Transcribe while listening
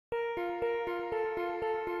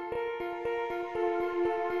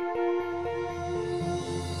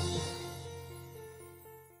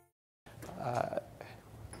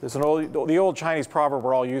There's the old Chinese proverb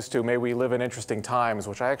we're all used to, may we live in interesting times,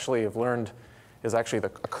 which I actually have learned is actually a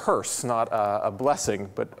curse, not a blessing.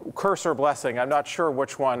 But curse or blessing, I'm not sure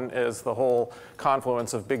which one is the whole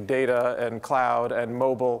confluence of big data and cloud and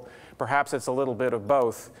mobile. Perhaps it's a little bit of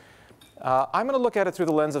both. I'm going to look at it through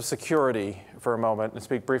the lens of security for a moment and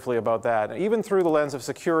speak briefly about that. Even through the lens of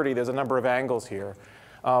security, there's a number of angles here.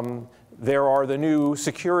 There are the new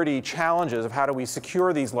security challenges of how do we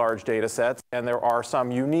secure these large data sets, and there are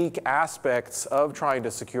some unique aspects of trying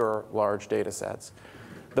to secure large data sets.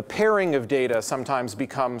 The pairing of data sometimes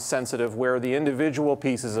becomes sensitive where the individual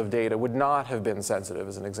pieces of data would not have been sensitive,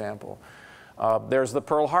 as an example. There's the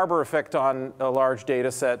Pearl Harbor effect on large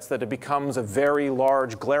data sets, that it becomes a very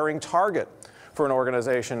large, glaring target for an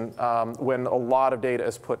organization when a lot of data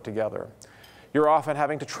is put together. You're often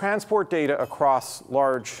having to transport data across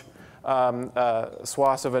large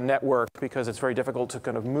swaths of a network because it's very difficult to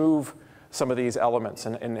kind of move some of these elements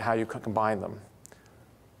and how you combine them.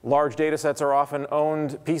 Large data sets are often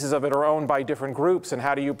owned, pieces of it are owned by different groups, and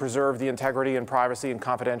how do you preserve the integrity and privacy and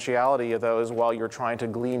confidentiality of those while you're trying to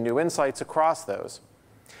glean new insights across those?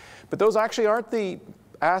 But those actually aren't the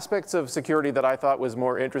aspects of security that I thought was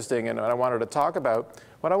more interesting and I wanted to talk about.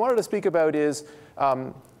 What I wanted to speak about is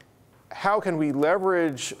how can we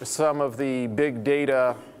leverage some of the big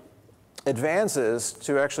data advances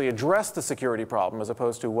to actually address the security problem, as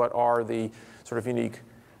opposed to what are the sort of unique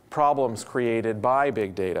problems created by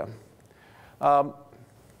big data. Let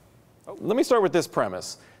me start with this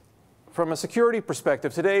premise. From a security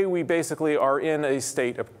perspective, today we basically are in a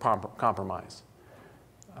state of compromise.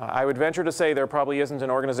 I would venture to say there probably isn't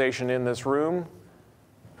an organization in this room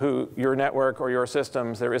who your network or your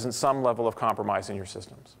systems, there isn't some level of compromise in your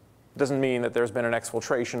systems. It doesn't mean that there's been an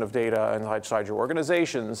exfiltration of data inside your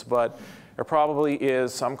organizations, but there probably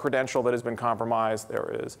is some credential that has been compromised.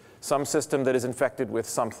 There is some system that is infected with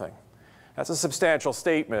something. That's a substantial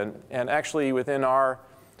statement. And actually within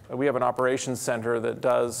we have an operations center that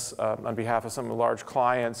does, on behalf of some large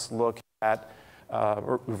clients, look at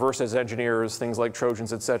reverse engineers, things like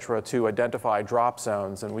Trojans, et cetera, to identify drop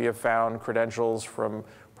zones. And we have found credentials from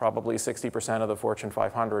probably 60% of the Fortune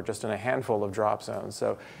 500 just in a handful of drop zones.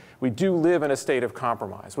 So we do live in a state of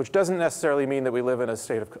compromise, which doesn't necessarily mean that we live in a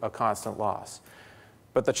state of a constant loss.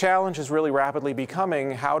 But the challenge is really rapidly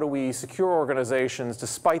becoming, how do we secure organizations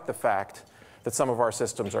despite the fact that some of our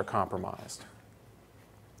systems are compromised?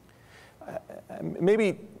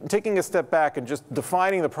 Maybe taking a step back and just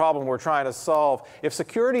defining the problem we're trying to solve, if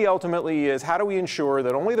security ultimately is how do we ensure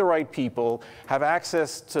that only the right people have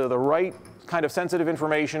access to the right kind of sensitive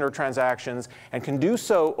information or transactions and can do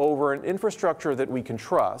so over an infrastructure that we can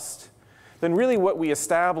trust, then really what we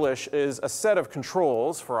establish is a set of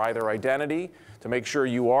controls for either identity, to make sure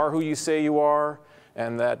you are who you say you are,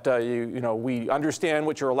 and that we understand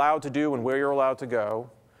what you're allowed to do and where you're allowed to go.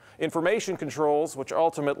 Information controls, which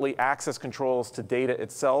ultimately access controls to data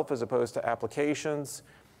itself as opposed to applications.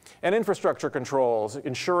 And infrastructure controls,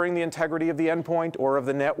 ensuring the integrity of the endpoint or of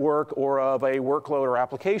the network or of a workload or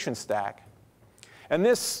application stack. And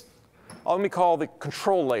this, let me call the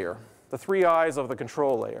control layer, the three eyes of the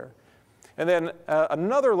control layer. And then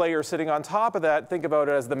another layer sitting on top of that, think about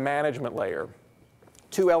it as the management layer.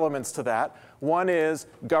 Two elements to that. One is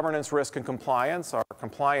governance, risk, and compliance. Our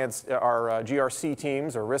GRC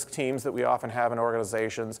teams, or risk teams that we often have in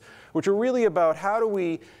organizations, which are really about how do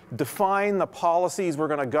we define the policies we're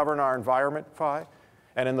going to govern our environment by.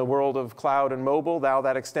 And in the world of cloud and mobile, now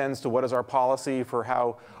that extends to what is our policy for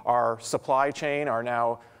how our supply chain, our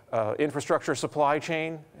now infrastructure supply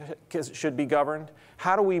chain should be governed.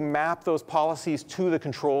 How do we map those policies to the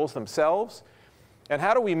controls themselves? And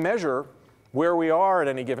how do we measure where we are at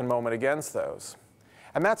any given moment against those?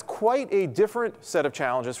 And that's quite a different set of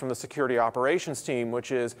challenges from the security operations team,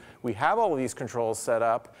 which is we have all of these controls set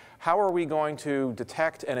up. How are we going to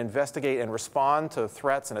detect and investigate and respond to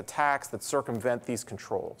threats and attacks that circumvent these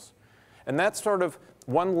controls? And that's sort of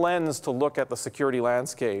one lens to look at the security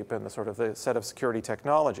landscape and the sort of the set of security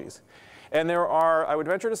technologies. And there are, I would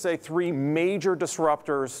venture to say, three major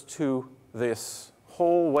disruptors to this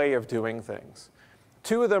whole way of doing things.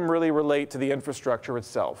 Two of them really relate to the infrastructure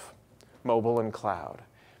itself, mobile and cloud.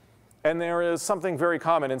 And there is something very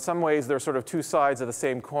common. In some ways, they're sort of two sides of the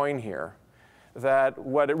same coin here. That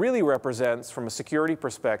what it really represents from a security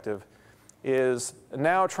perspective is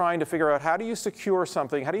now trying to figure out how do you secure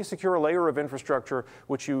something, how do you secure a layer of infrastructure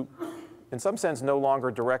which you, in some sense, no longer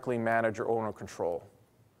directly manage or own or control.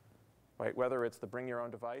 Right? Whether it's the bring your own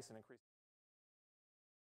device and increase